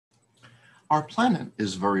Our planet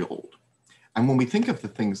is very old. And when we think of the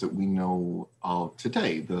things that we know of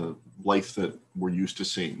today, the life that we're used to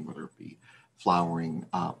seeing, whether it be flowering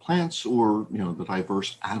plants or the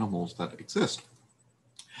diverse animals that exist,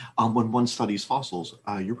 when one studies fossils,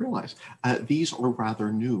 you realize these are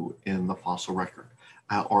rather new in the fossil record.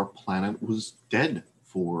 Our planet was dead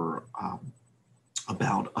for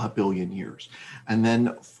about a billion years. And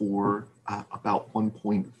then for about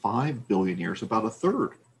 1.5 billion years, about a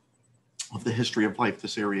third of the history of life,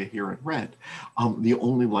 this area here in red, the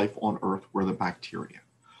only life on Earth were the bacteria.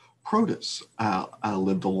 Protists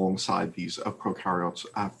lived alongside these prokaryotes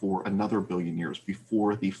for another billion years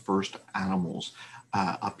before the first animals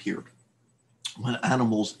appeared. When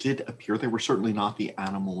animals did appear, they were certainly not the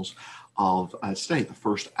animals of today, the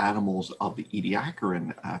first animals of the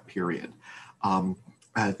Ediacaran period.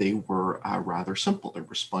 They were rather simple. They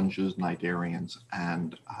were sponges, cnidarians,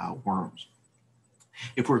 and worms.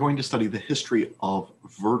 If we're going to study the history of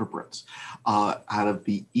vertebrates, out of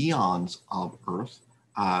the eons of Earth,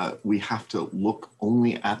 we have to look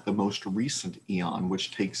only at the most recent eon,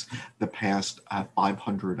 which takes the past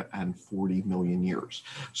 540 million years.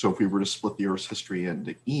 So if we were to split the Earth's history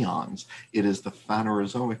into eons, it is the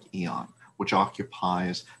Phanerozoic eon, which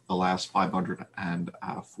occupies the last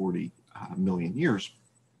 540 million years.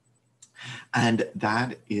 And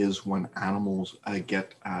that is when animals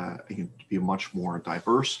get to be much more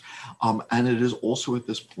diverse. And it is also at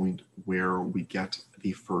this point where we get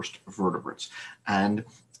the first vertebrates. And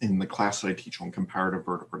in the class that I teach on comparative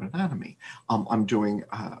vertebrate anatomy, I'm doing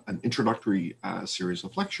an introductory series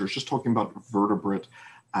of lectures just talking about vertebrate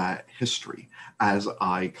history, as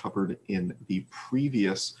I covered in the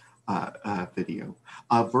previous video.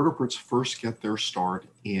 Vertebrates first get their start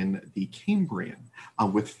in the Cambrian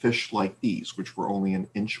with fish like these, which were only an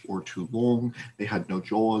inch or two long. They had no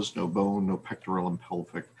jaws, no bone, no pectoral and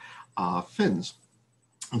pelvic fins.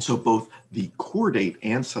 And so both the chordate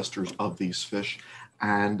ancestors of these fish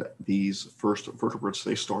and these first vertebrates,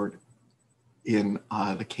 they start in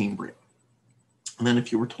the Cambrian. And then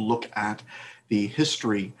if you were to look at the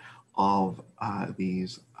history of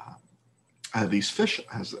these fish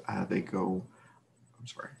as they go,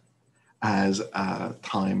 as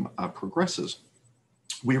time progresses,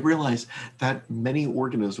 we realize that many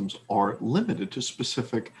organisms are limited to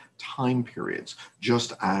specific time periods,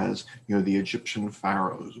 just as the Egyptian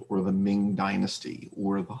pharaohs or the Ming dynasty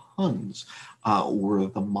or the Huns or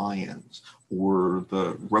the Mayans or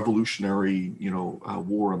the Revolutionary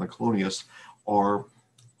War and the colonialists are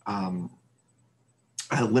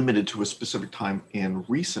limited to a specific time in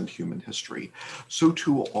recent human history. So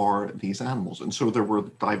too are these animals. And so there were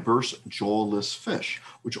diverse jawless fish,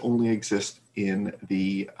 which only exist in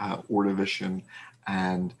the Ordovician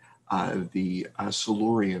and the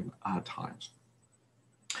Silurian times.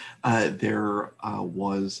 There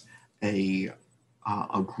was a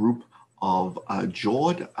group of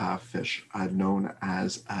jawed fish known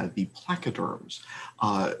as the placoderms.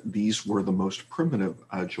 These were the most primitive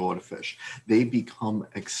jawed fish. They become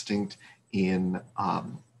extinct in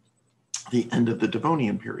the end of the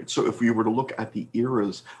Devonian period. So if we were to look at the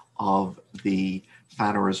eras of the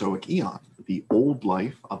Phanerozoic eon, the old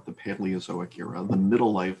life of the Paleozoic era, the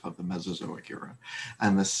middle life of the Mesozoic era,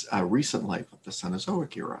 and this recent life of the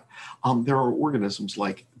Cenozoic era, there are organisms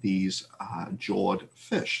like these jawed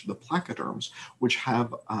fish, the placoderms, which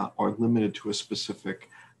are limited to a specific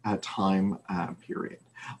time period.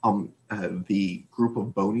 The group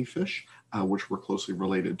of bony fish, which were closely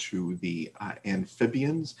related to the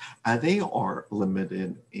amphibians, they are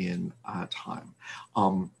limited in time.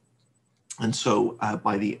 And so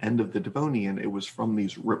by the end of the Devonian, it was from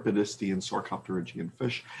these Rhipidisty and Sarcopterygian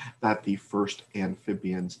fish that the first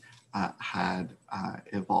amphibians had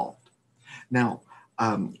evolved. Now,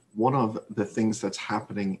 one of the things that's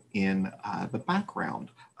happening in the background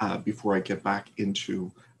before I get back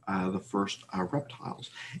into the first reptiles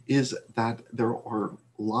is that there are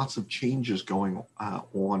lots of changes going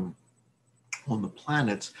on the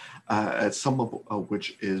planets, some of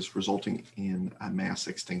which is resulting in mass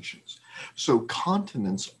extinctions. So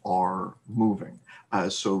continents are moving.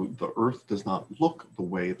 So the Earth does not look the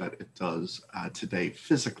way that it does today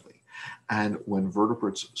physically. And when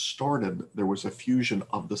vertebrates started, there was a fusion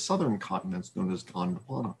of the southern continents known as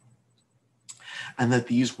Gondwana, and that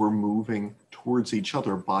these were moving towards each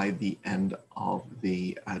other by the end of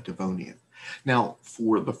the Devonian. Now,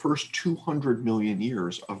 for the first 200 million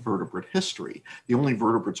years of vertebrate history, the only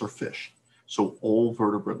vertebrates are fish. So all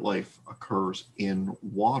vertebrate life occurs in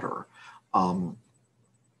water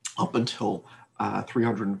up until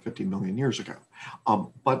 350 million years ago.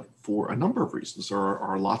 But for a number of reasons, there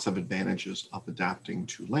are lots of advantages of adapting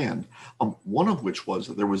to land. One of which was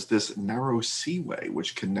that there was this narrow seaway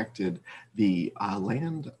which connected the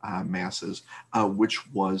land masses,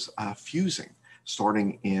 which was fusing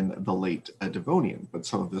starting in the late Devonian, but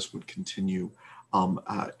some of this would continue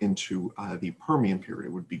into the Permian period.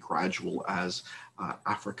 It would be gradual as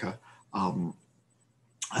Africa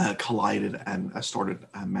collided and started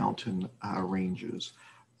mountain ranges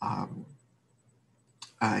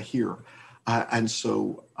here. And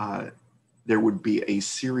so there would be a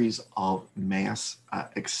series of mass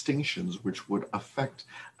extinctions which would affect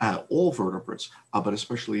all vertebrates, but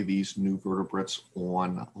especially these new vertebrates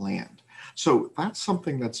on land. So that's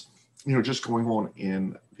something that's just going on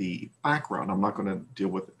in the background. I'm not going to deal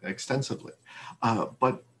with it extensively,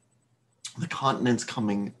 but the continents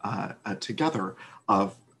coming together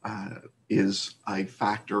is a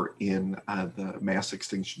factor in the mass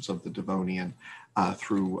extinctions of the Devonian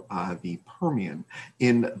through the Permian.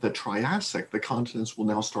 In the Triassic, the continents will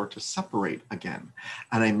now start to separate again,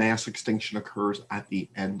 and a mass extinction occurs at the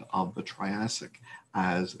end of the Triassic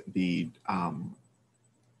as the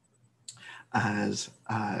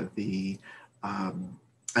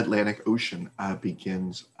Atlantic Ocean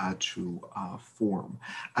begins to form.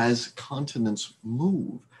 As continents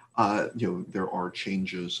move, there are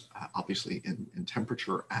changes, obviously, in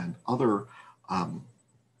temperature and other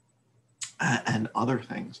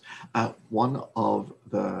things. One of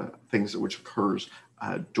the things which occurs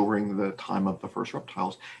during the time of the first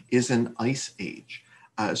reptiles is an ice age.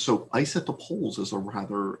 So ice at the poles is a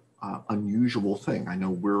rather unusual thing. I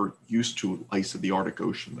know we're used to ice at the Arctic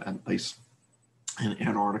Ocean and ice in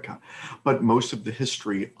Antarctica, but most of the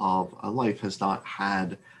history of life has not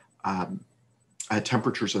had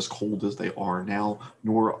temperatures as cold as they are now,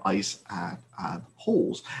 nor ice at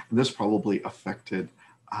poles. And this probably affected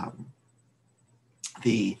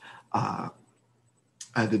the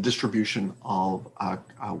distribution of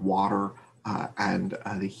water and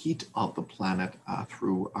the heat of the planet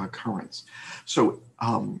through currents. So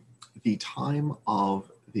the time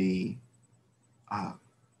of the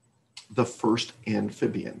first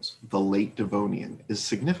amphibians, the late Devonian, is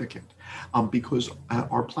significant because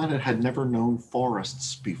our planet had never known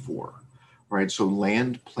forests before, right? So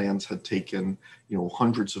land plants had taken,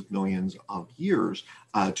 hundreds of millions of years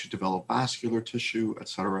to develop vascular tissue, et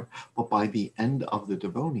cetera. But by the end of the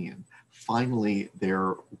Devonian, finally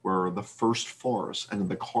there were the first forests, and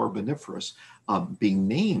the Carboniferous being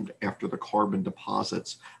named after the carbon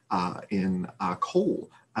deposits in coal,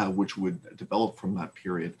 which would develop from that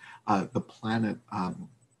period. The planet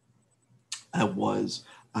was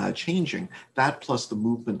changing. That plus the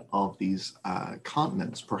movement of these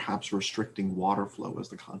continents, perhaps restricting water flow as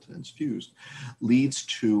the continents fused, leads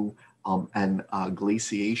to an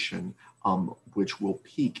glaciation which will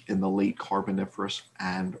peak in the late Carboniferous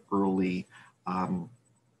and early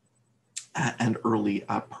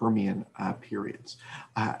Permian periods.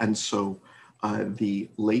 And so the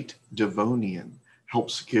late Devonian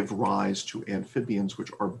helps give rise to amphibians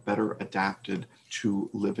which are better adapted to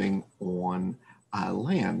living on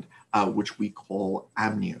land, which we call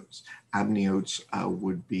amniotes. Amniotes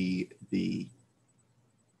would be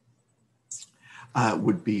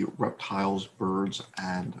reptiles, birds,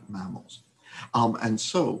 and mammals. And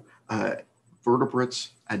so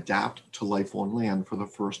vertebrates adapt to life on land for the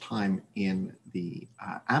first time in the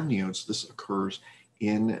amniotes. This occurs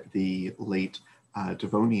in the late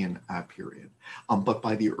Devonian period. But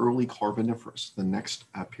by the early Carboniferous, the next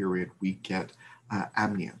period, we get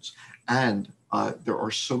amniotes. And there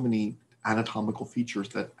are so many anatomical features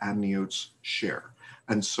that amniotes share.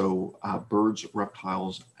 And so birds,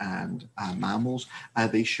 reptiles, and mammals,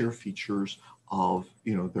 they share features of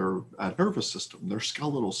their nervous system, their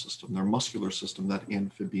skeletal system, their muscular system that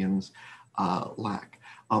amphibians lack.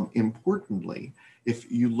 Importantly,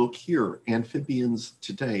 if you look here, amphibians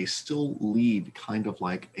today still lead kind of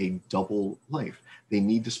like a double life. They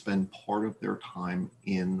need to spend part of their time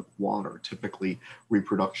in water. Typically,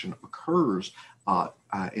 reproduction occurs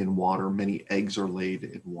in water. Many eggs are laid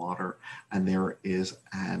in water, and there is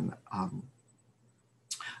an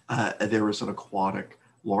aquatic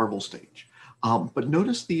larval stage. But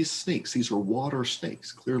notice these snakes. These are water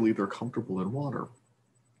snakes. Clearly, they're comfortable in water,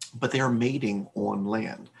 but they are mating on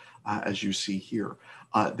land. As you see here,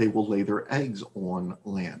 they will lay their eggs on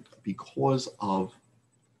land because of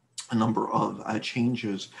a number of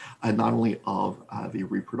changes, not only of the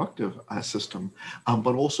reproductive system,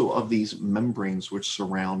 but also of these membranes which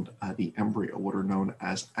surround the embryo, what are known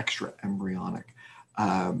as extraembryonic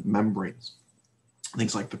membranes.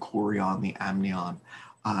 Things like the chorion, the amnion,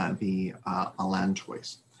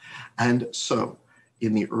 allantois. And so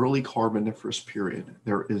in the early Carboniferous period,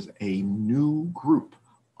 there is a new group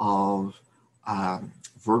of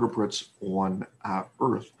vertebrates on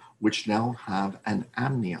Earth which now have an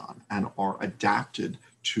amnion and are adapted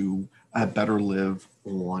to better live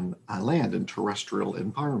on land in terrestrial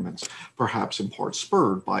environments, perhaps in part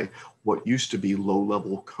spurred by what used to be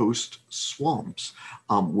low-level coast swamps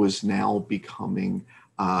was now becoming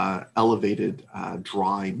elevated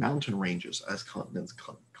dry mountain ranges as continents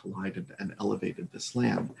collided and elevated this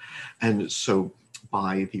land. And so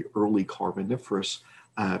by the early Carboniferous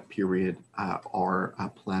period, our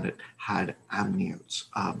planet had amniotes.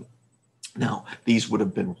 Now, these would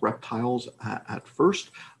have been reptiles at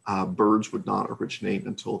first. Birds would not originate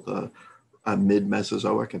until the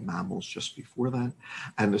mid-Mesozoic, and mammals just before that.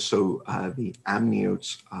 And so the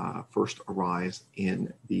amniotes first arise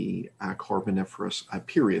in the Carboniferous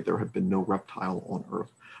period. There had been no reptile on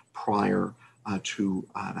Earth prior to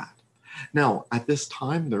that. Now, at this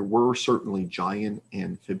time, there were certainly giant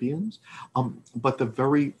amphibians, but the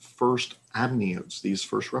very first amniotes, these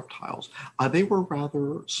first reptiles, they were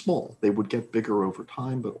rather small. They would get bigger over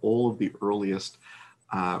time, but all of the earliest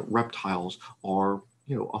reptiles are,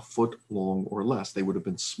 a foot long or less. They would have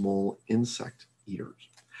been small insect eaters.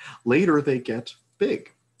 Later, they get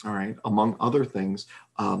big, all right? Among other things,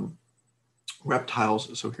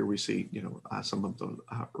 reptiles, so here we see, some of the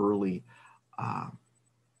early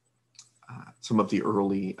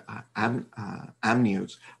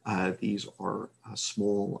amniotes. These are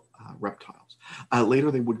small reptiles.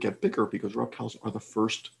 Later, they would get bigger because reptiles are the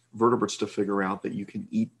first vertebrates to figure out that you can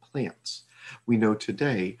eat plants. We know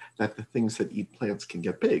today that the things that eat plants can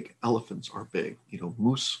get big. Elephants are big,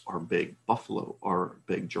 moose are big, buffalo are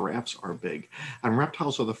big, giraffes are big. And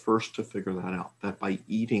reptiles are the first to figure that out, that by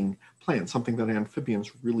eating plants, something that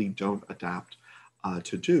amphibians really don't adapt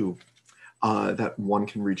to do, that one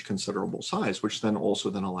can reach considerable size, which then also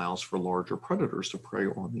allows for larger predators to prey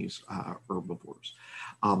on these herbivores.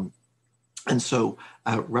 And so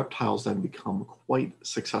reptiles then become quite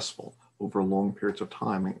successful over long periods of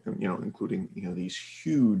time, including these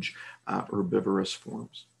huge herbivorous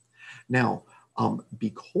forms. Now,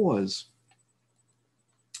 because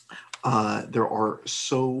there are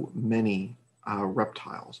so many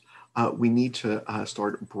reptiles, we need to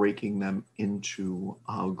start breaking them into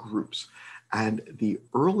groups. And the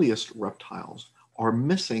earliest reptiles are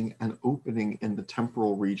missing an opening in the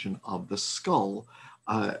temporal region of the skull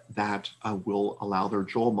that will allow their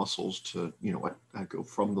jaw muscles to, go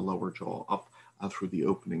from the lower jaw up through the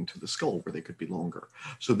opening to the skull where they could be longer.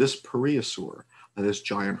 So this Periosaur, this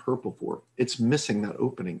giant herbivore, it's missing that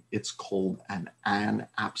opening. It's called an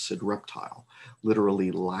anapsid reptile,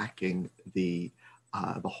 literally lacking the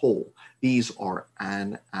hole. These are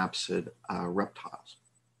anapsid reptiles.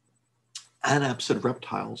 Anapsid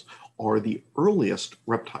reptiles are the earliest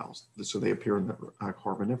reptiles, so they appear in the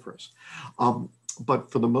Carboniferous.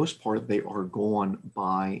 But for the most part, they are gone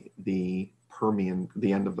by the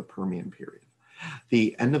end of the Permian period.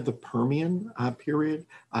 The end of the Permian period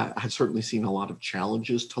had certainly seen a lot of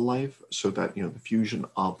challenges to life, so that the fusion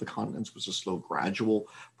of the continents was a slow, gradual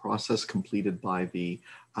process completed by the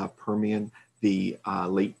Permian. The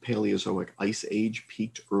late Paleozoic Ice Age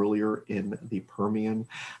peaked earlier in the Permian,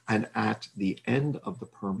 and at the end of the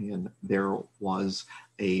Permian, there was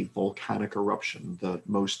a volcanic eruption, the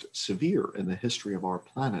most severe in the history of our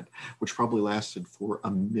planet, which probably lasted for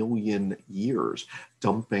 1 million years,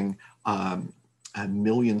 dumping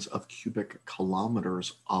millions of cubic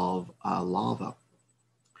kilometers of lava.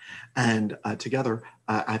 And together,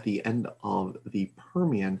 at the end of the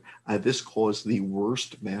Permian, this caused the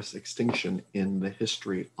worst mass extinction in the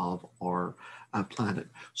history of our planet.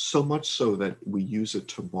 So much so that we use it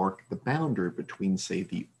to mark the boundary between, say,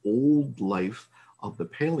 the old life of the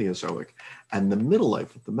Paleozoic and the middle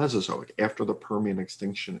life of the Mesozoic. After the Permian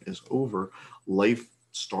extinction is over, life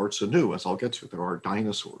starts anew, as I'll get to. There are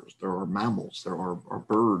dinosaurs, there are mammals, there are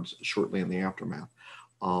birds shortly in the aftermath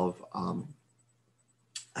of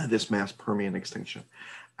this mass Permian extinction.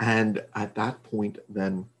 And at that point,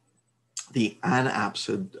 then, the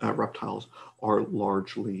anapsid reptiles are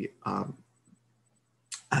largely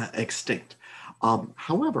extinct.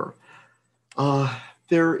 However,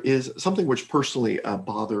 there is something which personally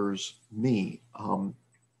bothers me,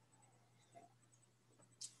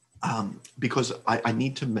 because I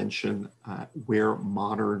need to mention where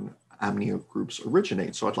modern amniote groups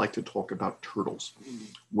originate. So I'd like to talk about turtles.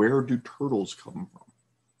 Where do turtles come from?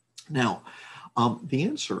 Now, the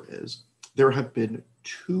answer is there have been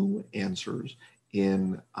two answers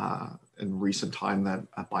in recent time that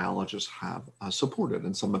biologists have supported.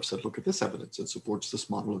 And some have said, look at this evidence, it supports this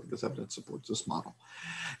model, look at this evidence, it supports this model.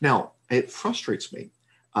 Now, it frustrates me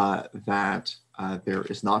that there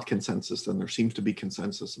is not consensus, and there seems to be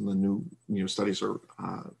consensus, and the new studies are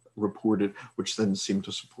reported, which then seem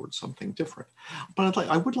to support something different. But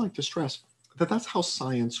I would like to stress that that's how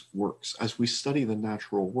science works. As we study the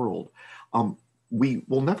natural world, we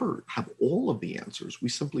will never have all of the answers. We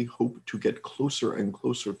simply hope to get closer and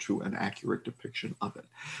closer to an accurate depiction of it.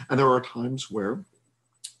 And there are times where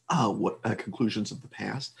conclusions of the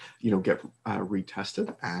past, get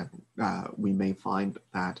retested, and we may find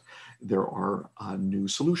that there are new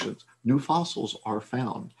solutions. New fossils are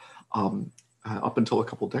found. Up until a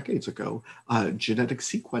couple decades ago, genetic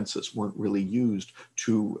sequences weren't really used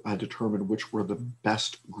to determine which were the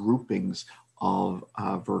best groupings of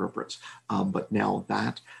vertebrates. But now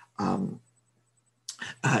that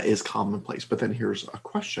is commonplace. But then here's a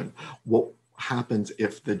question. What happens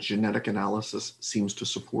if the genetic analysis seems to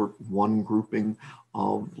support one grouping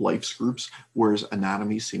of life's groups, whereas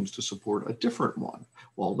anatomy seems to support a different one?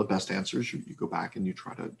 Well, the best answer is you go back and you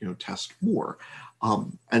try to test more.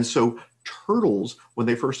 And so turtles, when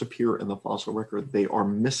they first appear in the fossil record, they are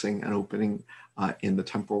missing an opening in the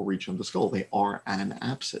temporal region of the skull. They are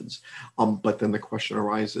anapsids. But then the question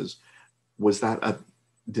arises,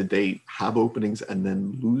 did they have openings and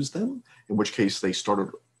then lose them? In which case they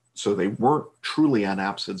started, so they weren't truly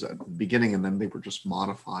anapsids at the beginning, and then they were just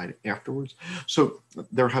modified afterwards. So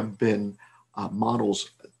there have been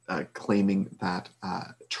models claiming that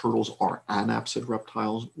turtles are anapsid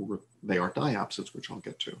reptiles, or they are diapsids, which I'll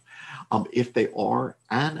get to. If they are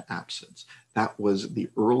anapsids, that was the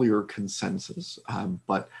earlier consensus,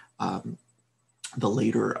 but the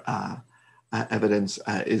later evidence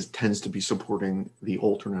tends to be supporting the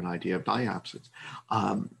alternate idea of diapsids.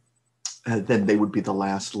 Then they would be the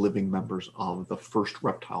last living members of the first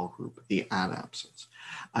reptile group, the anapsids.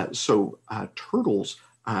 So turtles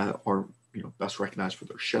are best recognized for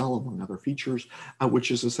their shell, among other features,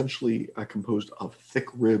 which is essentially composed of thick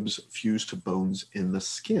ribs fused to bones in the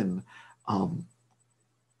skin, known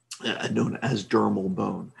as dermal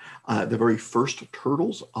bone. The very first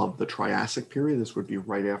turtles of the Triassic period, this would be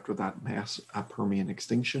right after that mass Permian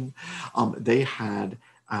extinction, they had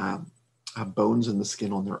bones in the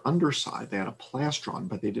skin on their underside. They had a plastron,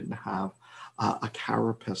 but they didn't have a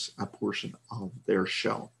carapace portion of their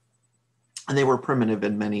shell. And they were primitive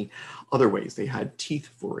in many other ways. They had teeth,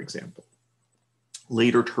 for example.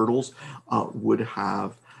 Later turtles would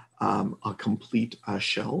have a complete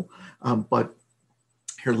shell, but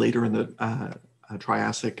here later in the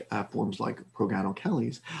Triassic forms like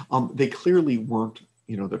Proganochelys, they clearly weren't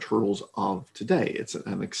the turtles of today. It's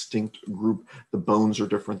an extinct group. The bones are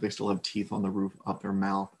different. They still have teeth on the roof of their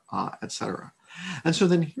mouth, etc. And so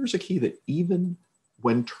then here's a key, that even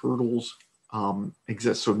when turtles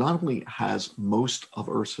exist, so not only has most of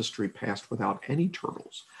Earth's history passed without any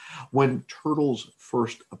turtles, when turtles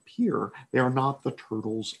first appear, they are not the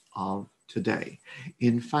turtles of today.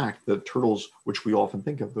 In fact, the turtles, which we often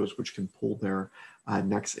think of, those which can pull their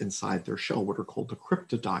necks inside their shell, what are called the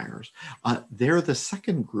cryptodires, they're the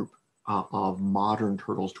second group of modern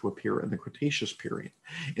turtles to appear in the Cretaceous period.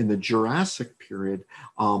 In the Jurassic period,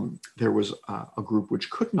 there was a group which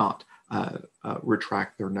could not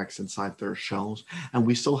retract their necks inside their shells, and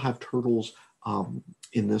we still have turtles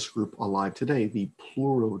in this group alive today, the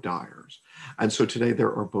pleurodires. And so today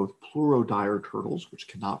there are both pleurodire turtles, which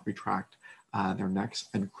cannot retract their necks,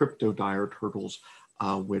 and cryptodire turtles,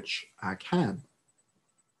 which can.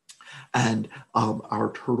 And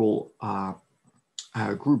our turtle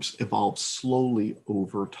groups evolved slowly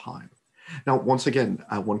over time. Now, once again,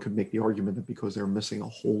 one could make the argument that because they're missing a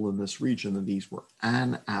hole in this region, that these were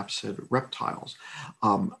anapsid reptiles.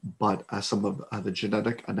 But some of the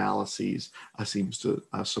genetic analyses seems to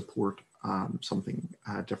support something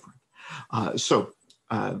different. So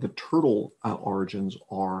the turtle origins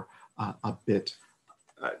are a bit,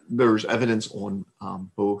 there's evidence on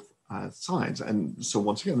both sides. And so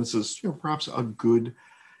once again, this is perhaps a good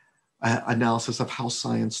analysis of how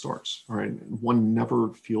science starts. All right, one never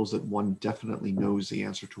feels that one definitely knows the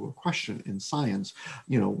answer to a question in science.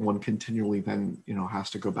 One continually then has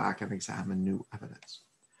to go back and examine new evidence.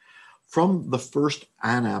 From the first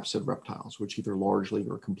anapsid reptiles, which either largely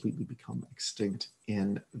or completely become extinct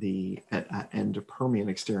in the end of Permian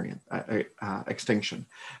extinction,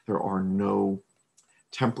 there are no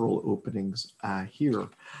temporal openings here.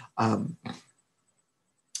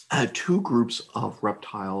 Two groups of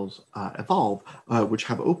reptiles evolve, which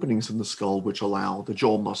have openings in the skull, which allow the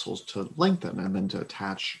jaw muscles to lengthen and then to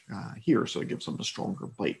attach here, so it gives them a stronger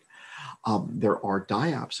bite. There are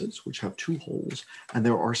diapsids, which have 2 holes, and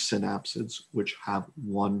there are synapsids, which have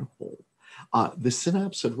 1 hole. The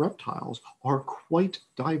synapsid reptiles are quite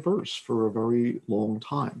diverse for a very long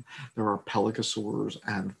time. There are pelycosaurs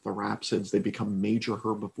and therapsids. They become major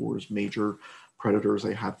herbivores, major predators.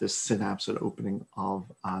 They have this synapsid opening of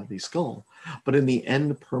the skull. But in the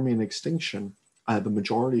end Permian extinction, the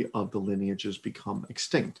majority of the lineages become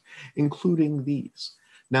extinct, including these.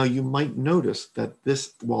 Now, you might notice that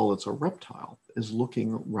this, while it's a reptile, is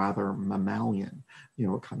looking rather mammalian. You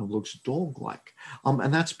know, it kind of looks dog-like.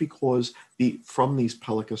 And that's because from these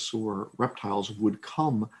pelycosaur reptiles would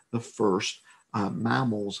come the first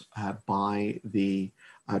mammals by the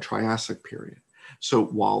Triassic period. So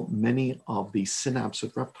while many of the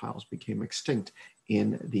synapsid reptiles became extinct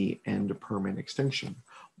in the end Permian extinction,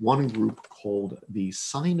 one group called the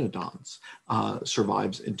cynodonts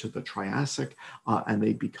survives into the Triassic, and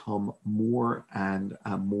they become more and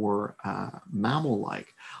more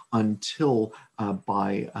mammal-like until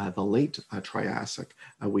by the late Triassic,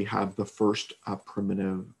 we have the first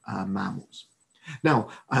primitive mammals. Now,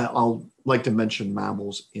 I'll like to mention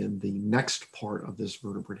mammals in the next part of this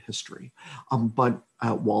vertebrate history. But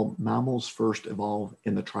while mammals first evolved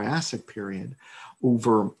in the Triassic period,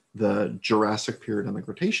 over the Jurassic period and the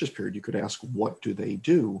Cretaceous period, you could ask, what do? They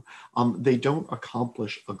don't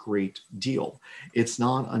accomplish a great deal. It's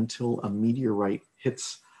not until a meteorite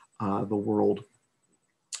hits the world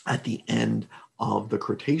at the end of the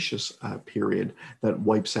Cretaceous period that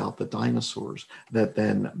wipes out the dinosaurs that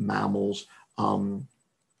then mammals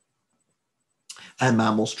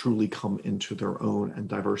truly come into their own and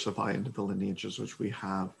diversify into the lineages which we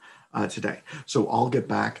have today. So I'll get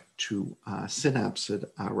back to synapsid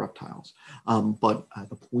reptiles. But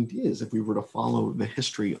the point is, if we were to follow the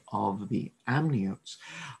history of the amniotes,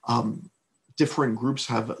 different groups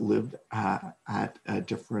have lived at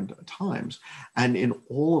different times. And in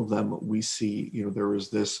all of them, we see, there is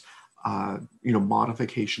this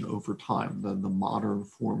modification over time. The modern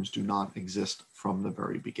forms do not exist from the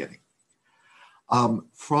very beginning.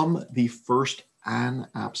 From the first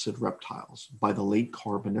anapsid reptiles, by the late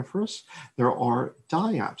Carboniferous, there are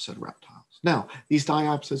diapsid reptiles. Now, these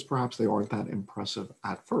diapsids, perhaps they aren't that impressive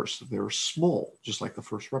at first. They're small, just like the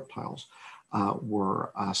first reptiles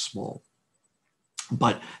were small.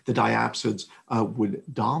 But the diapsids would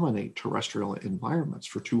dominate terrestrial environments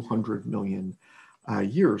for 200 million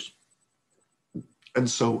years. And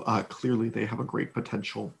so clearly they have a great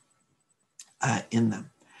potential in them.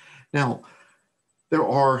 Now, there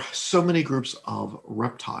are so many groups of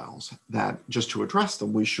reptiles that just to address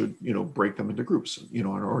them, we should, break them into groups. I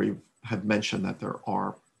already have mentioned that there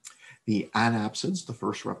are the anapsids, the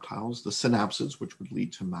first reptiles, the synapsids, which would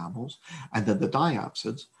lead to mammals, and then the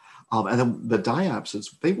diapsids. And then the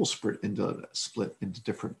diapsids, they will split into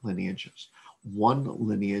different lineages. One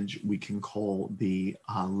lineage we can call the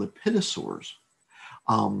lepidosaurs.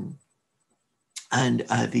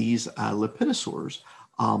 These lepidosaurs,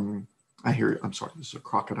 I'm sorry, this is a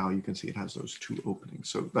crocodile. You can see it has those 2 openings.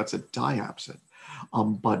 So that's a diapsid.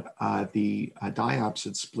 But the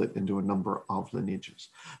diapsids split into a number of lineages.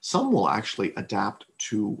 Some will actually adapt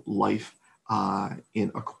to life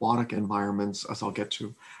in aquatic environments, as I'll get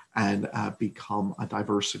to, and become a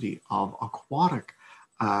diversity of aquatic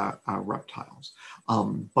reptiles.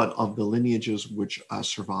 But of the lineages which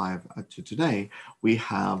survive to today, we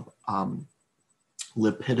have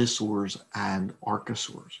lepidosaurs and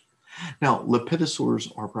archosaurs. Now,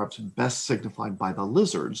 lepidosaurs are perhaps best signified by the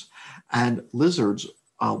lizards, and lizards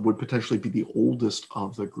would potentially be the oldest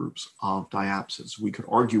of the groups of diapsids. We could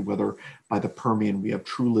argue whether by the Permian we have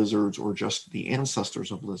true lizards or just the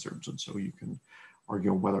ancestors of lizards, and so you can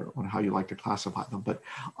argue on how you like to classify them. But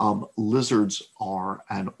lizards are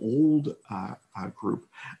an old group,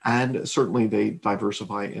 and certainly they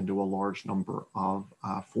diversify into a large number of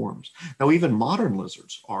forms. Now, even modern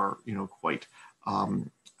lizards are, quite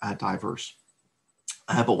diverse.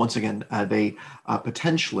 But once again, they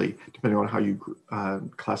potentially, depending on how you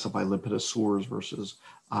classify lepidosaurs versus,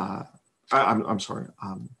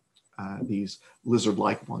 these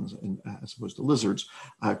lizard-like ones, as opposed to lizards,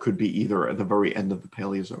 could be either at the very end of the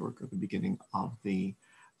Paleozoic or the beginning of the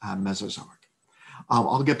Mesozoic.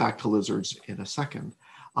 I'll get back to lizards in a second.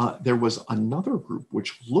 There was another group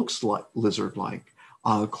which looks like lizard-like,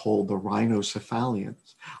 called the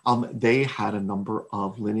rhinocephalians. They had a number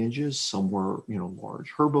of lineages. Some were, large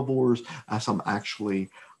herbivores. Some actually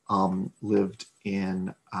lived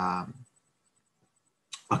in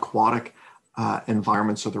aquatic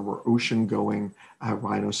environments. So there were ocean-going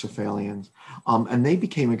rhinocephalians. And they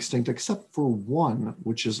became extinct except for one,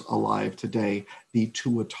 which is alive today, the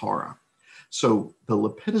tuatara. So the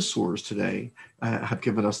lepidosaurs today have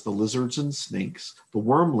given us the lizards and snakes, the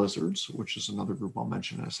worm lizards, which is another group I'll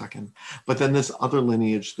mention in a second. But then this other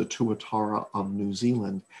lineage, the tuatara of New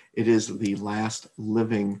Zealand, it is the last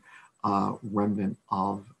living remnant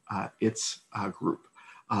of its group.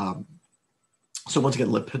 So once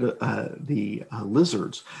again, the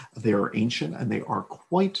lizards, they are ancient and they are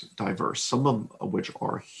quite diverse, some of which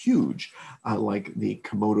are huge, like the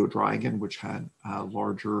Komodo dragon, which had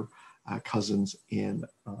larger cousins in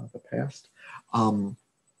the past.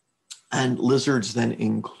 And lizards then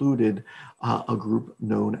included a group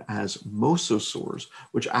known as mosasaurs,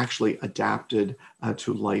 which actually adapted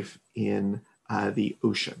to life in the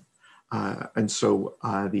ocean. And so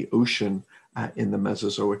the ocean in the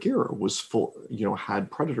Mesozoic era was full,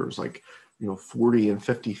 had predators like, 40 and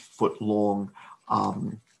 50-foot long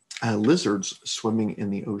lizards swimming in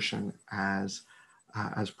the ocean as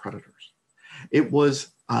predators. It was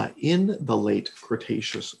in the late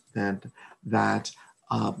Cretaceous then that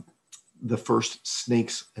the first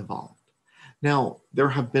snakes evolved. Now, there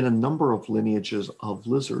have been a number of lineages of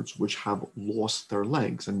lizards which have lost their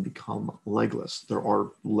legs and become legless. There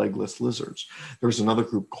are legless lizards. There's another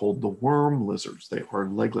group called the worm lizards. They are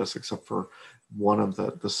legless, except for one of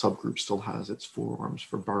the subgroups still has its forearms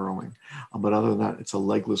for burrowing. But other than that, it's a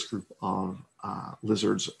legless group of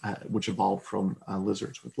lizards which evolved from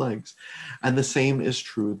lizards with legs. And the same is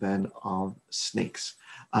true then of snakes.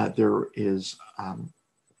 There is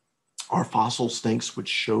are fossil snakes which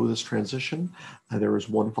show this transition. There is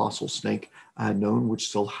one fossil snake known which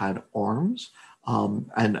still had arms,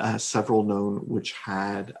 and several known which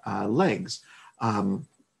had legs. And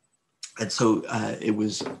so it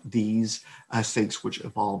was these snakes which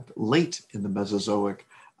evolved late in the Mesozoic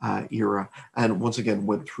era, and once again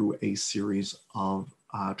went through a series of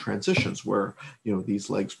transitions where these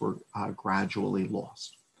legs were gradually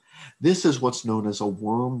lost. This is what's known as a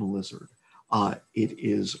worm lizard. It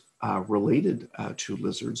is related to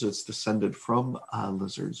lizards. It's descended from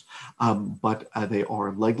lizards, but they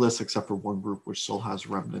are legless except for one group which still has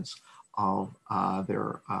remnants of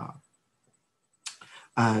their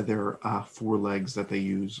forelegs that they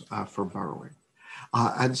use for burrowing.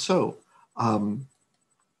 And so out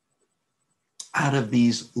of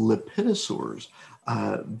these lepidosaurs,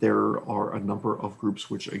 there are a number of groups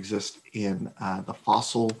which exist in the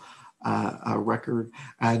fossil record,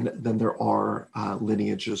 and then there are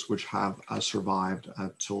lineages which have survived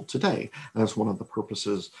till today. And that's one of the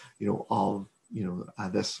purposes, of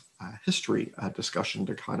this history discussion,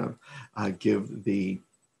 to kind of give the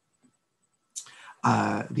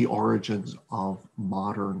origins of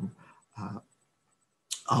modern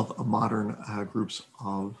groups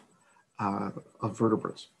of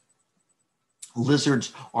vertebrates.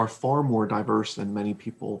 Lizards are far more diverse than many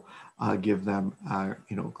people give them,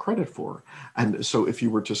 credit for. And so if you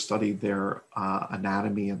were to study their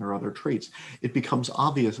anatomy and their other traits, it becomes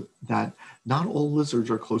obvious that not all lizards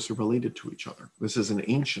are closely related to each other. This is an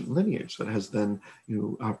ancient lineage that has then,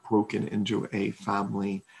 broken into a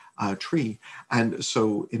family tree. And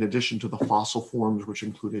so in addition to the fossil forms, which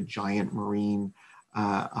included giant marine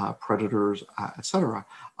predators, etc.,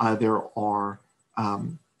 there are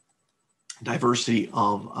diversity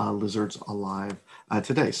of lizards alive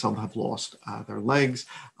today. Some have lost their legs.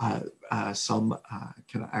 Some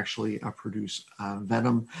can actually produce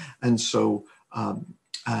venom. And so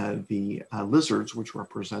the lizards, which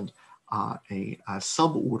represent a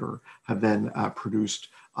suborder, have then produced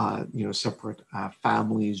separate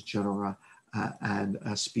families, genera, and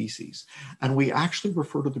species. And we actually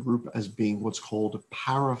refer to the group as being what's called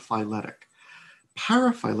paraphyletic.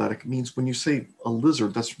 Paraphyletic means when you say a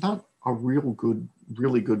lizard, that's not a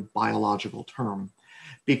really good biological term,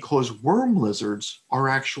 because worm lizards are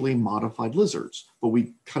actually modified lizards, but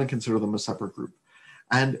we kind of consider them a separate group.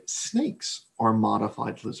 And snakes are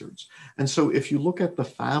modified lizards. And so if you look at the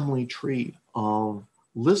family tree of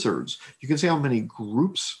lizards, you can see how many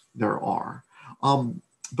groups there are.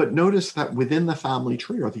 But notice that within the family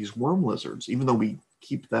tree are these worm lizards, even though we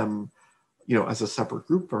keep them as a separate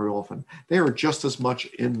group very often, they are just as much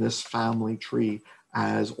in this family tree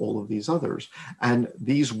as all of these others. And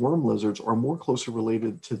these worm lizards are more closely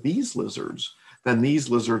related to these lizards than these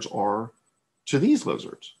lizards are to these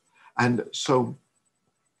lizards. And so,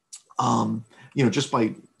 just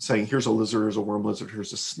by saying, here's a lizard, here's a worm lizard,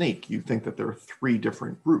 here's a snake, you think that there are three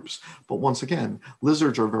different groups. But once again,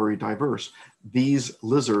 lizards are very diverse. These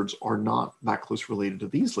lizards are not that close related to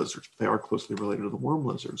these lizards. They are closely related to the worm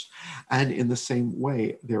lizards. And in the same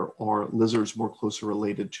way, there are lizards more closely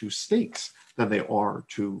related to snakes than they are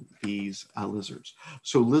to these lizards.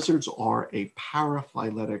 So lizards are a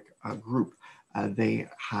paraphyletic group. They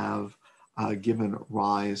have given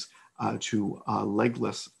rise to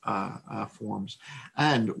legless forms.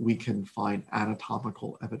 And we can find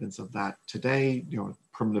anatomical evidence of that today.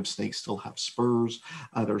 Primitive snakes still have spurs.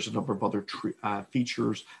 There's a number of other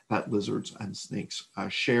features that lizards and snakes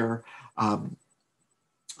share.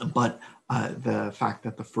 But the fact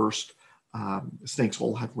that the first snakes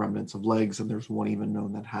all had remnants of legs, and there's one even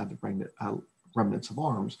known that had remnants of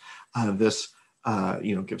arms, this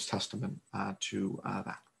gives testament to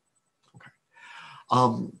that. Okay.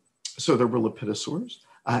 So there were lepidosaurs.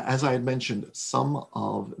 As I had mentioned, some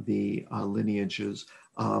of the lineages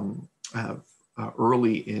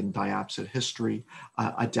early in diapsid history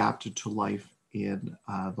adapted to life in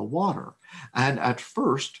the water. And at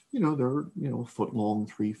first, they're, a foot long,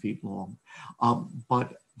 3 feet long.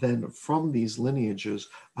 But then from these lineages,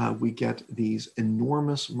 we get these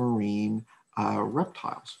enormous marine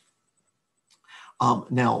reptiles.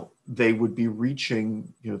 Now, they would be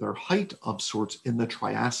reaching their height of sorts in the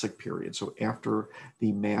Triassic period. So after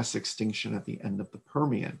the mass extinction at the end of the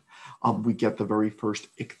Permian, we get the very first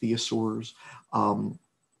ichthyosaurs,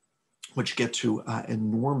 which get to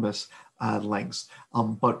enormous lengths.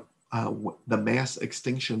 But the mass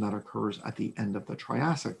extinction that occurs at the end of the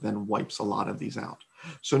Triassic then wipes a lot of these out.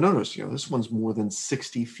 So notice, this one's more than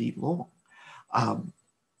 60 feet long.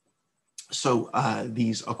 So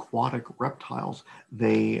these aquatic reptiles,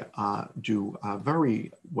 they do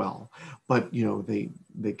very well, but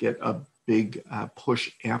they get a big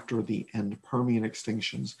push after the end Permian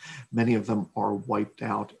extinctions. Many of them are wiped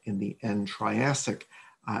out in the end Triassic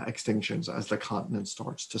extinctions as the continent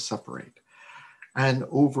starts to separate. And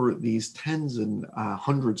over these tens and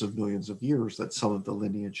hundreds of millions of years that some of the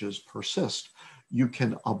lineages persist, you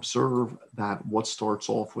can observe that what starts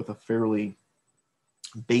off with a fairly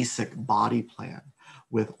basic body plan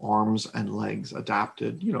with arms and legs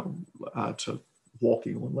adapted, to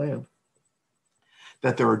walking on land,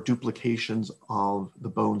 that there are duplications of the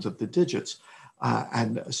bones of the digits.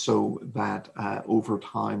 And so that over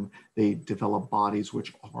time, they develop bodies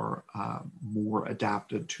which are more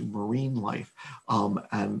adapted to marine life.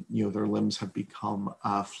 And, their limbs have become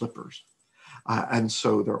flippers. And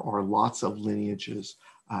so there are lots of lineages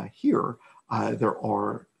here. There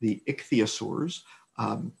are the ichthyosaurs,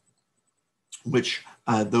 which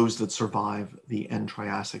those that survive the end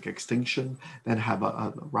Triassic extinction then have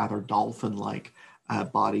a rather dolphin-like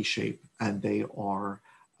body shape, and they are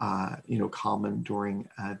common during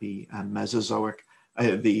the Mesozoic,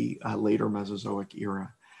 the later Mesozoic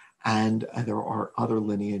era. And there are other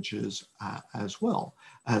lineages as well,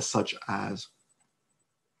 such as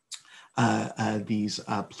these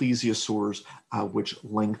plesiosaurs, which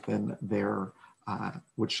lengthen their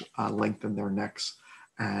necks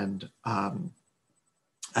and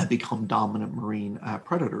become dominant marine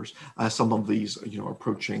predators. Some of these,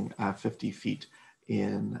 approaching 50 feet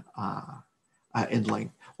in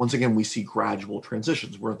length. Once again, we see gradual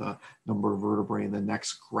transitions where the number of vertebrae in the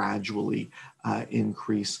necks gradually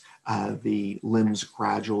increase. The limbs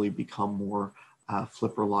gradually become more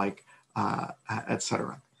flipper-like,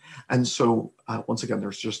 etc. And so, once again,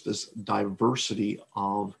 there's just this diversity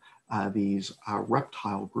of these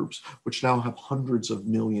reptile groups, which now have hundreds of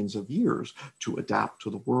millions of years to adapt to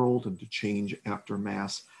the world and to change after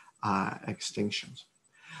mass extinctions.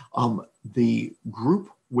 The group,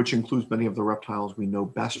 which includes many of the reptiles we know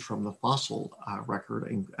best from the fossil record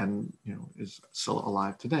and is still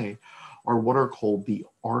alive today, are what are called the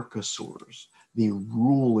archosaurs, the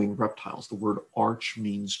ruling reptiles. The word arch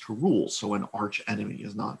means to rule, so an arch enemy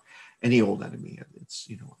is not any old enemy. It's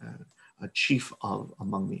a chief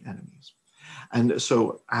among the enemies. And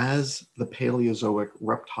so as the Paleozoic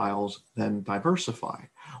reptiles then diversify,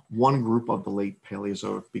 one group of the late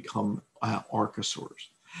Paleozoic become archosaurs.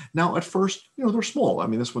 Now, at first, they're small. I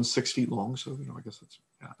mean, this one's 6 feet long, so, I guess it's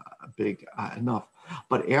big enough.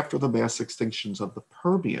 But after the mass extinctions of the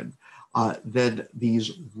Permian, then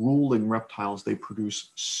these ruling reptiles, they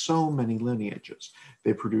produce so many lineages.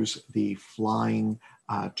 They produce the flying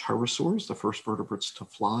pterosaurs, the first vertebrates to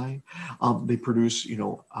fly. They produce,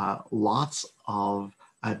 lots of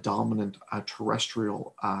dominant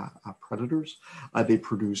terrestrial predators. They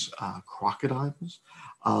produce crocodiles.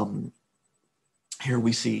 Here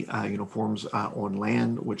we see, forms on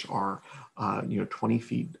land which are, 20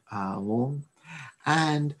 feet long.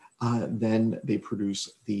 And then they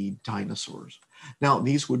produce the dinosaurs. Now,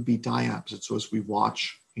 these would be diapsids. So as we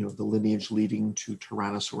watch, the lineage leading to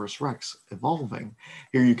Tyrannosaurus rex evolving,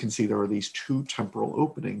 here you can see there are these 2 temporal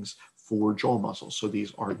openings for jaw muscles. So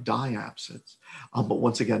these are diapsids. But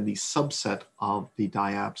once again, the subset of the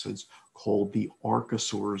diapsids called the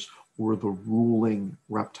archosaurs, or the ruling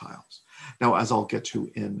reptiles. Now, as I'll get to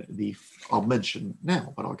in the, I'll mention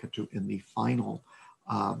now, but I'll get to in the final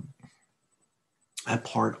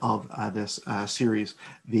part of this series,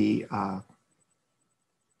 the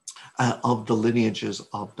of the lineages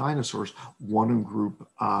of dinosaurs, one group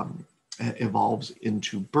evolves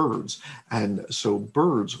into birds. And so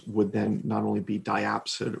birds would then not only be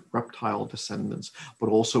diapsid reptile descendants, but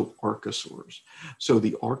also archosaurs. So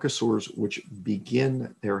the archosaurs, which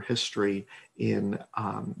begin their history in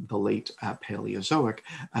the late Paleozoic,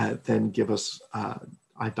 then give us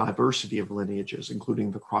a diversity of lineages,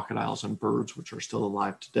 including the crocodiles and birds, which are still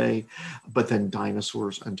alive today, but then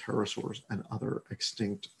dinosaurs and pterosaurs and other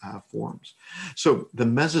extinct forms. So the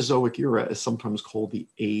Mesozoic era is sometimes called the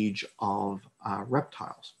age of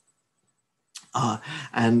reptiles.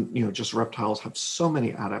 And just reptiles have so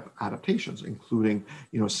many adaptations, including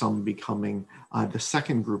some becoming the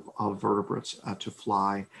second group of vertebrates to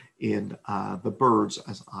fly in the birds,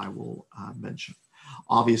 as I will mention.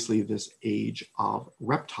 Obviously, this age of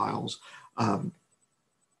reptiles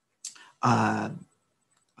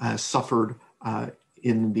suffered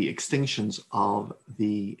in the extinctions of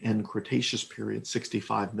the end Cretaceous period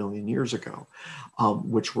 65 million years ago,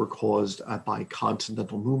 which were caused by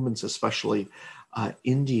continental movements, especially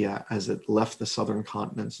India, as it left the southern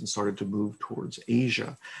continents and started to move towards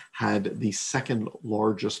Asia, had the second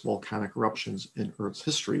largest volcanic eruptions in Earth's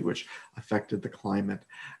history, which affected the climate.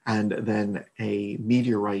 And then a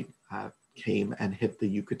meteorite came and hit the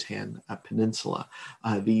Yucatan Peninsula.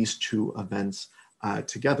 These two events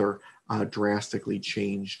together drastically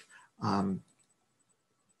changed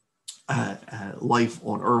life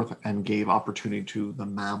on Earth and gave opportunity to the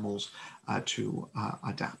mammals to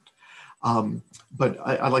adapt. But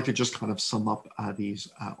I'd like to just kind of sum up these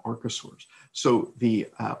archosaurs. So the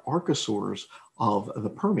archosaurs of the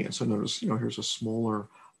Permian, so notice, here's a smaller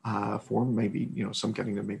form, maybe, some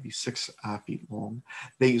getting to maybe 6 feet long.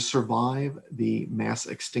 They survive the mass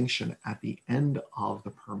extinction at the end of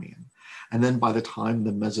the Permian. And then by the time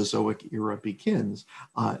the Mesozoic era begins,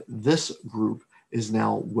 this group is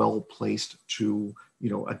now well placed to,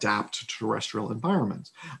 adapt to terrestrial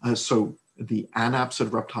environments. So the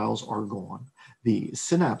anapsid reptiles are gone. The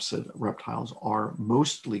synapsid reptiles are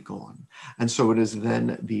mostly gone. And so it is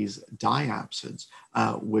then these diapsids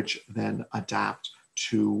which then adapt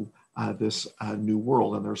to this new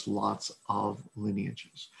world, and there's lots of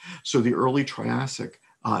lineages. So the early Triassic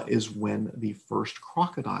is when the first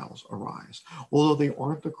crocodiles arise, although they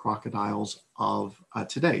aren't the crocodiles of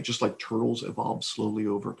today. Just like turtles evolved slowly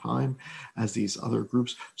over time as these other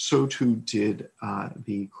groups, so too did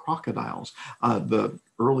the crocodiles. The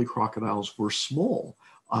early crocodiles were small.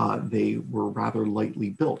 They were rather lightly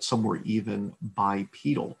built. Some were even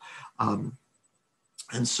bipedal.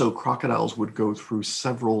 And so crocodiles would go through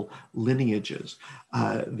several lineages.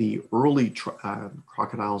 The early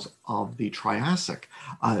crocodiles of the Triassic,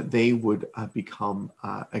 they would become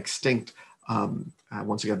extinct.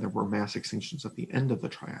 Once again, there were mass extinctions at the end of the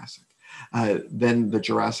Triassic. Then the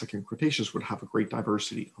Jurassic and Cretaceous would have a great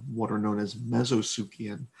diversity of what are known as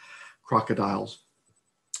Mesosuchian crocodiles,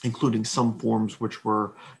 including some forms which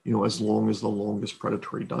were, as long as the longest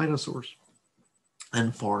predatory dinosaurs,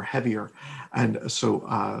 and far heavier. And so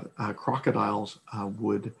crocodiles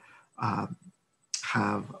would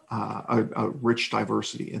have a rich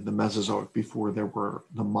diversity in the Mesozoic before there were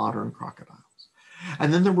the modern crocodiles.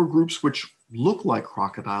 And then there were groups which look like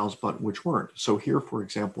crocodiles, but which weren't. So here, for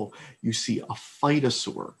example, you see a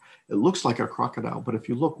phytosaur. It looks like a crocodile, but if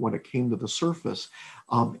you look when it came to the surface,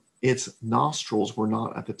 its nostrils were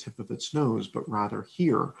not at the tip of its nose, but rather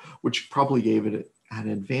here, which probably gave it an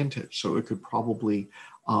advantage. So it could probably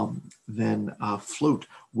then float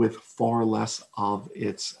with far less of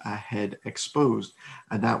its head exposed,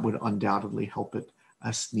 and that would undoubtedly help it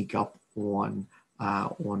sneak up on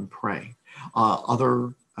prey.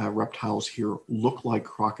 Other reptiles here look like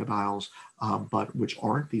crocodiles, but which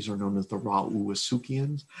aren't. These are known as the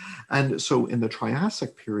Rauisuchians. And so in the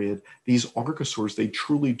Triassic period, these archosaurs, they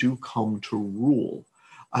truly do come to rule.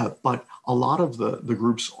 But a lot of the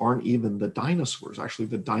groups aren't even the dinosaurs. Actually,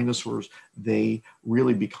 the dinosaurs, they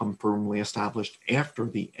really become firmly established after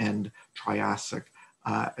the end Triassic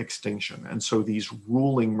extinction. And so these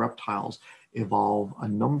ruling reptiles evolve a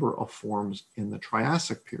number of forms in the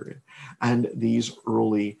Triassic period. And these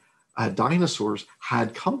early dinosaurs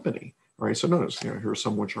had company, right? So notice, here are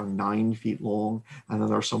some which are 9 feet long, and then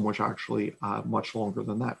there are some which are actually much longer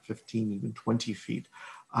than that, 15, even 20 feet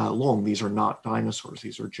long. These are not dinosaurs.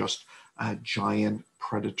 These are just giant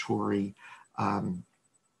predatory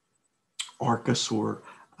archosaur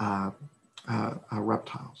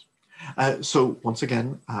reptiles. So once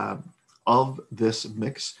again, of this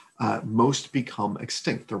mix, most become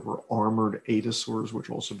extinct. There were armored adosaurs, which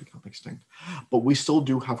also become extinct. But we still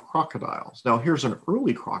do have crocodiles. Now, here's an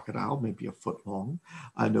early crocodile, maybe a foot long.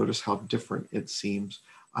 Notice how different it seems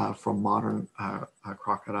from modern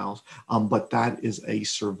crocodiles. But that is a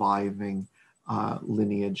surviving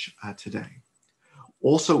lineage today.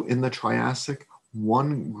 Also in the Triassic,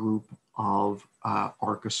 one group of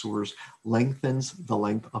archosaurs lengthens the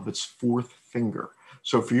length of its fourth finger.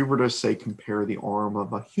 So if you were to say compare the arm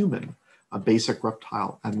of a human, a basic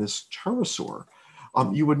reptile, and this pterosaur,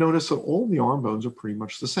 you would notice that all the arm bones are pretty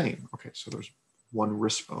much the same. Okay, so there's one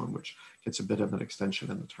wrist bone, which gets a bit of an extension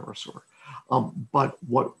in the pterosaur. But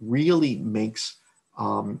what really makes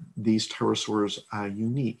these pterosaurs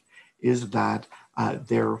unique is that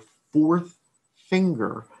their fourth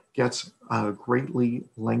finger gets greatly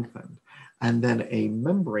lengthened, and then a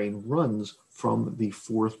membrane runs from the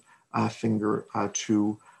fourth finger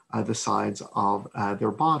to the sides of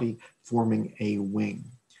their body, forming a wing.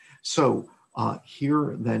 So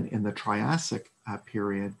here then in the Triassic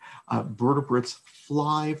period, vertebrates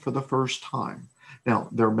fly for the first time. Now,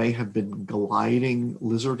 there may have been gliding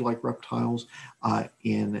lizard-like reptiles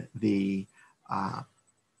in the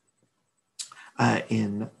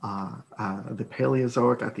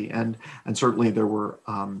Paleozoic at the end, and certainly there were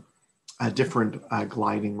different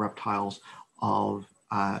gliding reptiles of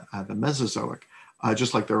the Mesozoic,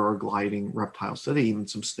 just like there are gliding reptiles today. Even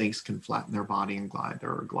some snakes can flatten their body and glide.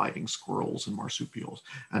 There are gliding squirrels and marsupials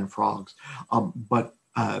and frogs. But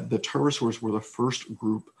the pterosaurs were the first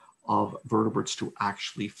group of vertebrates to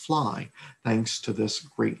actually fly, thanks to this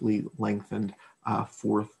greatly lengthened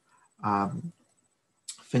fourth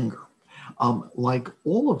finger. Like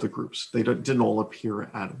all of the groups, they didn't all appear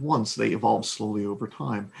at once. They evolved slowly over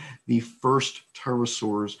time. The first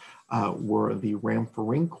pterosaurs were the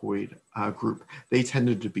rhamphorhynchoid group. They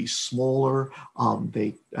tended to be smaller.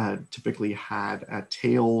 They typically had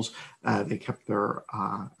tails. They kept their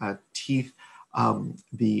teeth.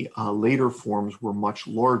 The later forms were much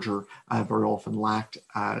larger, very often lacked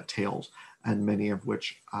tails, and many of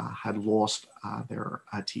which had lost their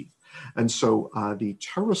teeth. And so the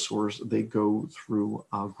pterosaurs, they go through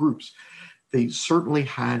groups. They certainly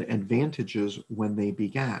had advantages when they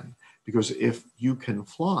began, because if you can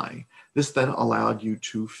fly, this then allowed you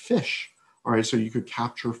to fish. All right, so you could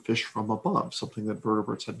capture fish from above, something that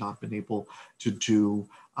vertebrates had not been able to do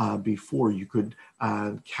before. You could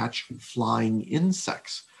catch flying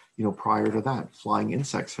insects. You know, prior to that, flying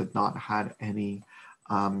insects had not had any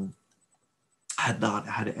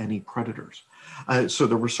predators. So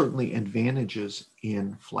there were certainly advantages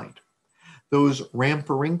in flight. Those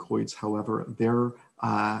rhamphorhynchoids, however,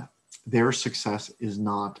 their success is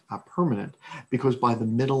not permanent, because by the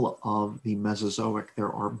middle of the Mesozoic,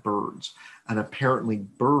 there are birds. And apparently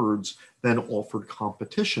birds then offered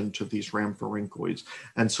competition to these rhamphorhynchoids.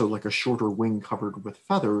 And so like a shorter wing covered with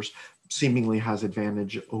feathers seemingly has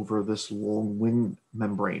advantage over this long wing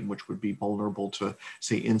membrane, which would be vulnerable to,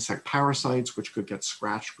 say, insect parasites, which could get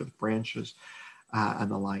scratched with branches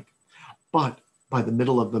and the like. But by the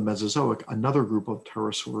middle of the Mesozoic, another group of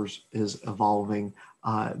pterosaurs is evolving,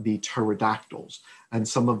 the pterodactyls. And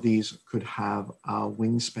some of these could have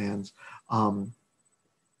wingspans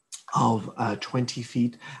of 20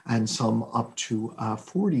 feet and some up to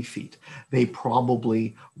 40 feet. They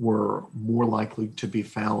probably were more likely to be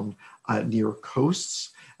found near coasts,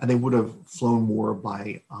 and they would have flown more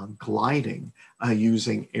by gliding,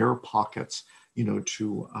 using air pockets, you know,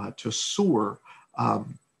 to soar.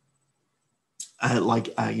 Like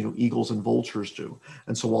eagles and vultures do.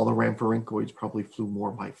 And so while the rhamphorhynchoids probably flew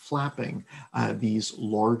more by flapping, these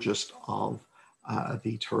largest of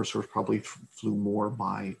the pterosaurs probably flew more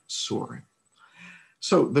by soaring.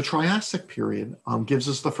 So the Triassic period gives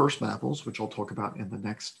us the first mammals, which I'll talk about in the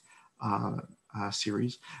next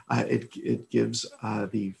series. It gives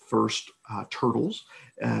the first turtles,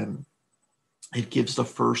 and it gives the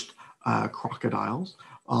first crocodiles,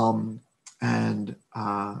 and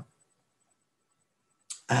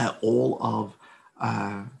all of,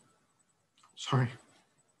 sorry,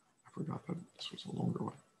 I forgot that this was a longer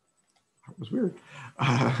one. That was weird.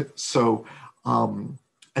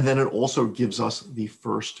 And then it also gives us the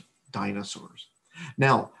first dinosaurs.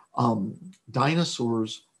 Now,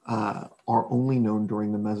 dinosaurs are only known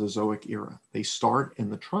during the Mesozoic era. They start in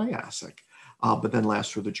the Triassic, but then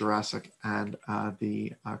last through the Jurassic and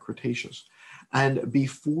the Cretaceous. And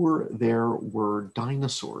before there were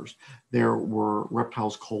dinosaurs, there were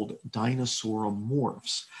reptiles called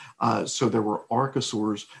dinosauromorphs. So there were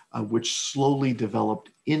archosaurs, which slowly developed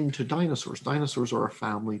into dinosaurs. Dinosaurs are a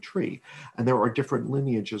family tree, and there are different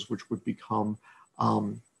lineages which would become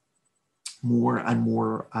more and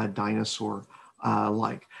more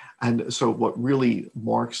dinosaur-like. And so what really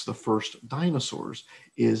marks the first dinosaurs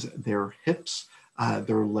is their hips,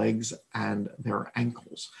 their legs, and their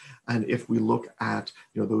ankles. And if we look at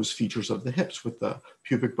those features of the hips with the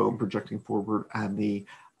pubic bone projecting forward and the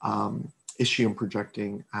ischium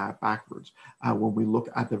projecting backwards, when we look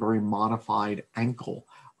at the very modified ankle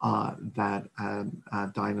that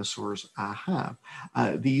dinosaurs have,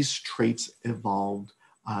 these traits evolved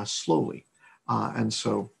slowly. And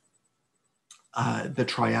so the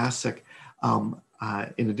Triassic,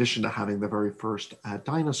 in addition to having the very first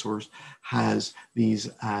dinosaurs, has these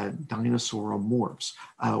dinosauromorphs,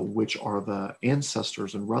 which are the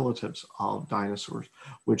ancestors and relatives of dinosaurs,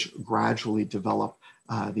 which gradually develop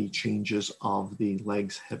the changes of the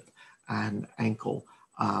legs, hip, and ankle,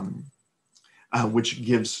 which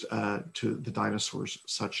gives to the dinosaurs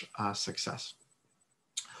such success.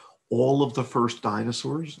 All of the first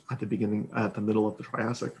dinosaurs at the beginning, at the middle of the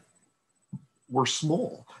Triassic, were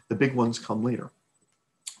small. The big ones come later.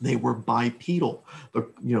 They were bipedal.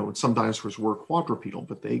 Some dinosaurs were quadrupedal,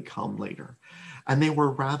 but they come later. And they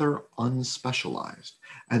were rather unspecialized.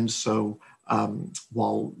 And so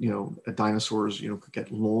while dinosaurs could get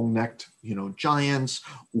long-necked giants,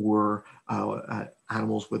 or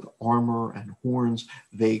animals with armor and horns,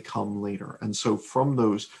 they come later. And so from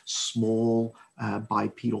those small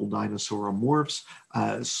bipedal dinosauromorphs,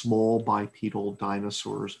 small bipedal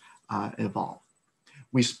dinosaurs evolve.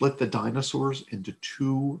 We split the dinosaurs into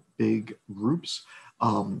two big groups.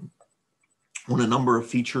 On a number of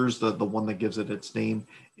features, the one that gives it its name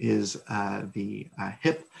is the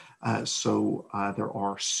hip. So there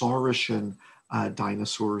are Saurischian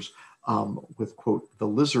dinosaurs with, quote, the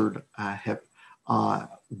lizard hip,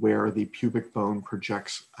 where the pubic bone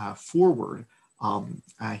projects forward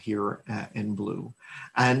here in blue.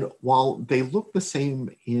 And while they look the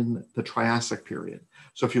same in the Triassic period,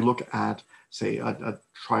 so if you look at, say, a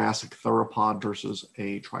Triassic theropod versus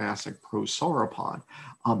a Triassic prosauropod,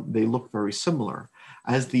 they look very similar.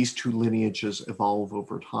 As these two lineages evolve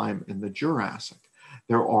over time in the Jurassic,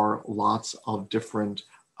 there are lots of different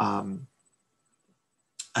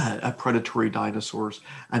predatory dinosaurs,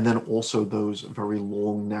 and then also those very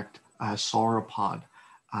long-necked sauropod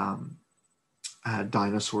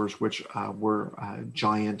dinosaurs, which were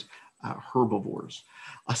giant herbivores.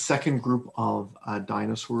 A second group of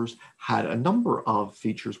dinosaurs had a number of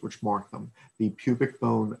features which marked them. The pubic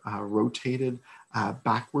bone rotated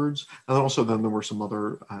backwards, and also then there were some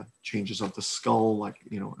other changes of the skull, like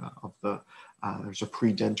there's a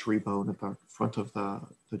predentary bone at the front of the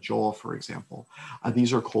jaw, for example.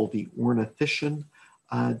 These are called the ornithischian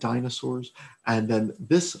dinosaurs. And then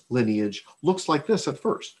this lineage looks like this at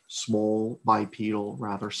first: small, bipedal,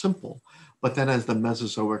 rather simple. But then as the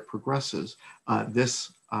Mesozoic progresses,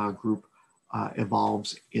 this group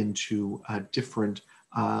evolves into different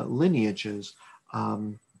lineages,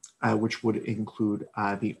 which would include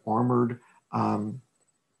the armored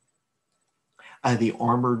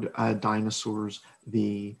dinosaurs,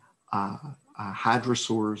 the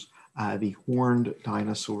hadrosaurs, the horned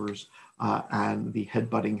dinosaurs, and the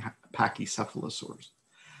head-butting pachycephalosaurs.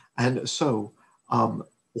 And so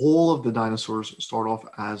all of the dinosaurs start off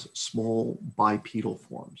as small bipedal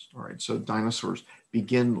forms. All right, so dinosaurs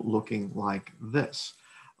begin looking like this.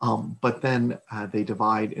 But then they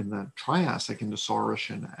divide in the Triassic into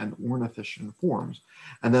Saurischian and Ornithischian forms.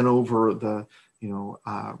 And then over the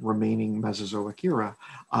remaining Mesozoic era,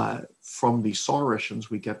 from the Saurischians,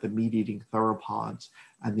 we get the meat-eating theropods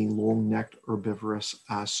and the long-necked herbivorous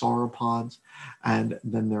sauropods. And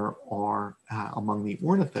then there are, among the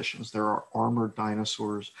Ornithischians, there are armored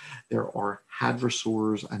dinosaurs, there are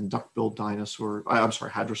hadrosaurs and duck-billed dinosaurs,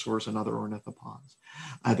 hadrosaurs and other ornithopods.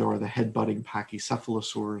 There are the head-butting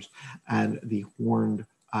pachycephalosaurs and the horned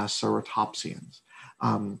ceratopsians.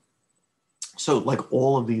 So like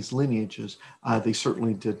all of these lineages, they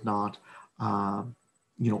certainly did not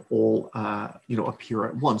all appear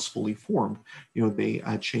at once fully formed. They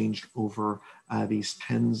changed over these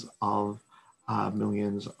tens of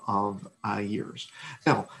millions of years.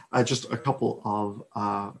 Now, just a couple of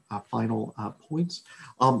final points.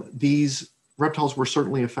 These reptiles were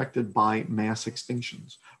certainly affected by mass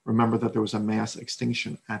extinctions. Remember that there was a mass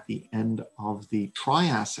extinction at the end of the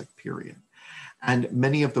Triassic period. And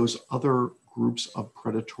many of those other groups of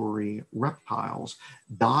predatory reptiles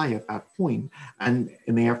die at that point. And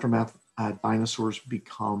in the aftermath dinosaurs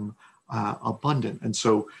become abundant. And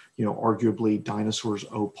so, arguably dinosaurs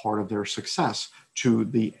owe part of their success to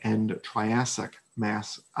the end Triassic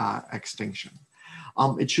mass extinction.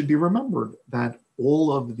 It should be remembered that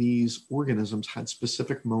all of these organisms had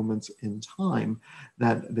specific moments in time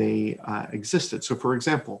that they existed. So for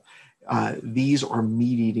example, these are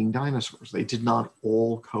meat-eating dinosaurs. They did not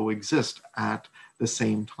all coexist at the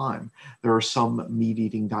same time. There are some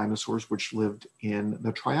meat-eating dinosaurs which lived in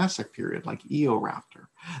the Triassic period, like Eoraptor.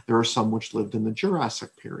 There are some which lived in the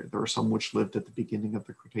Jurassic period. There are some which lived at the beginning of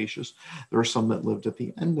the Cretaceous. There are some that lived at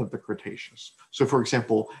the end of the Cretaceous. So for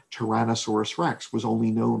example, Tyrannosaurus rex was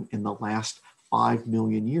only known in the last 5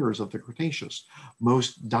 million years of the Cretaceous.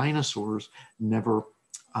 Most dinosaurs never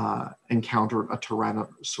encountered a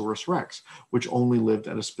Tyrannosaurus rex, which only lived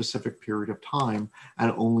at a specific period of time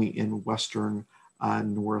and only in Western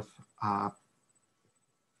North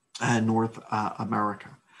America.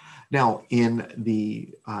 Now, in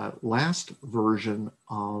the last version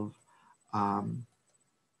of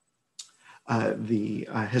the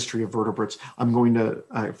history of vertebrates, I'm going to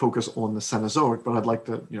focus on the Cenozoic, but I'd like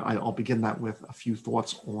to, I'll begin that with a few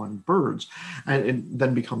thoughts on birds. And it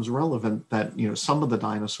then becomes relevant that, some of the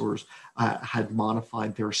dinosaurs had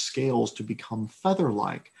modified their scales to become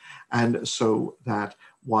feather-like. And so that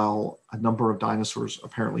while a number of dinosaurs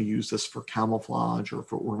apparently use this for camouflage or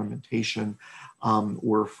for ornamentation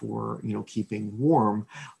or for, keeping warm,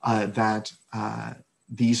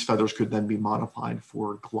 these feathers could then be modified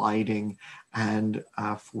for gliding and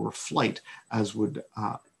for flight, as would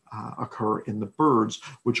occur in the birds,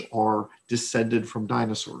 which are descended from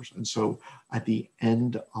dinosaurs. And so at the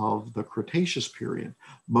end of the Cretaceous period,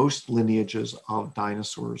 most lineages of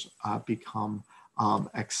dinosaurs become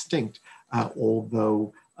extinct,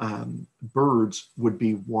 although birds would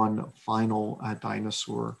be one final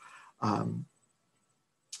dinosaur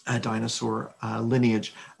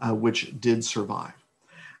lineage which did survive.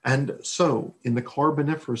 And so in the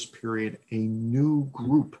Carboniferous period, a new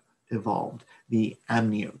group evolved, the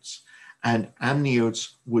amniotes. And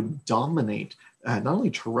amniotes would dominate not only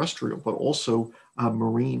terrestrial, but also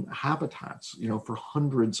marine habitats, for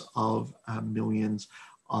hundreds of millions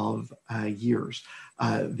of years.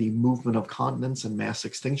 The movement of continents and mass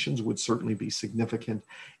extinctions would certainly be significant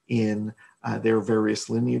in their various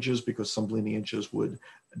lineages, because some lineages would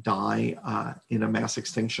die in a mass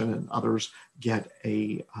extinction and others get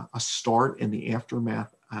a start in the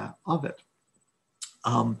aftermath of it.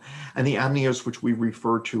 And the amniotes, which we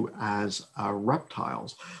refer to as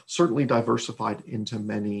reptiles, certainly diversified into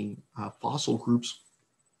many fossil groups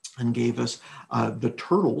and gave us the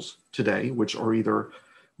turtles today, which are either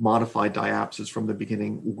modified diapsids from the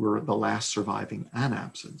beginning or the last surviving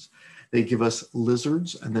anapsids. They give us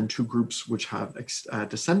lizards, and then two groups which have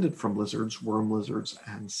descended from lizards, worm lizards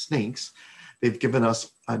and snakes. They've given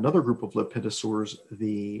us another group of lepidosaurs,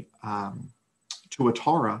 the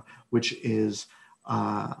Tuatara, which is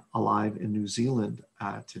alive in New Zealand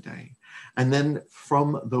today. And then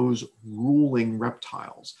from those ruling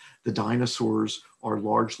reptiles, the dinosaurs are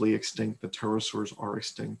largely extinct, the pterosaurs are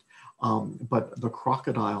extinct, but the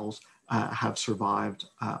crocodiles have survived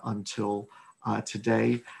until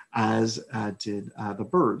today, as did the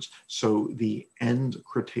birds. So the end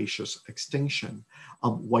Cretaceous extinction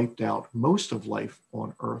wiped out most of life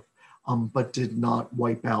on Earth, but did not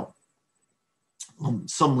wipe out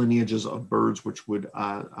some lineages of birds which would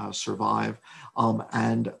survive,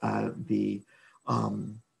 and the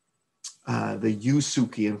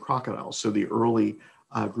Eusuchian crocodiles. So the early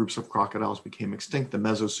groups of crocodiles became extinct. The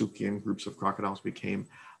Mesosuchian groups of crocodiles became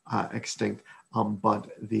extinct,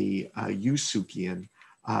 but the Eusuchian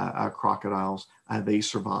crocodiles, they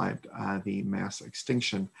survived the mass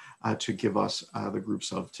extinction to give us the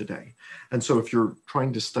groups of today. And so if you're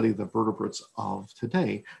trying to study the vertebrates of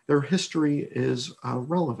today, their history is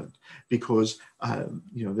relevant because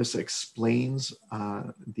this explains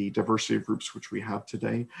the diversity of groups which we have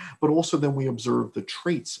today, but also then we observe the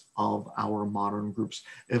traits of our modern groups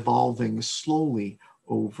evolving slowly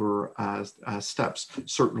over steps.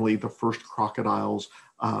 Certainly the first crocodiles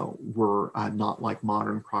were not like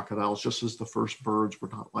modern crocodiles, just as the first birds were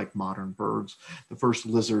not like modern birds. The first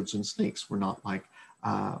lizards and snakes were not like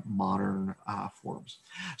modern forms.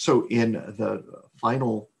 So in the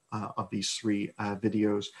final of these three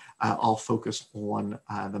videos, I'll focus on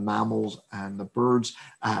the mammals and the birds,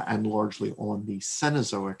 and largely on the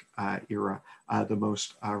Cenozoic era, the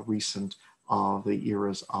most recent of the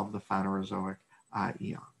eras of the Phanerozoic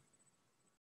eon.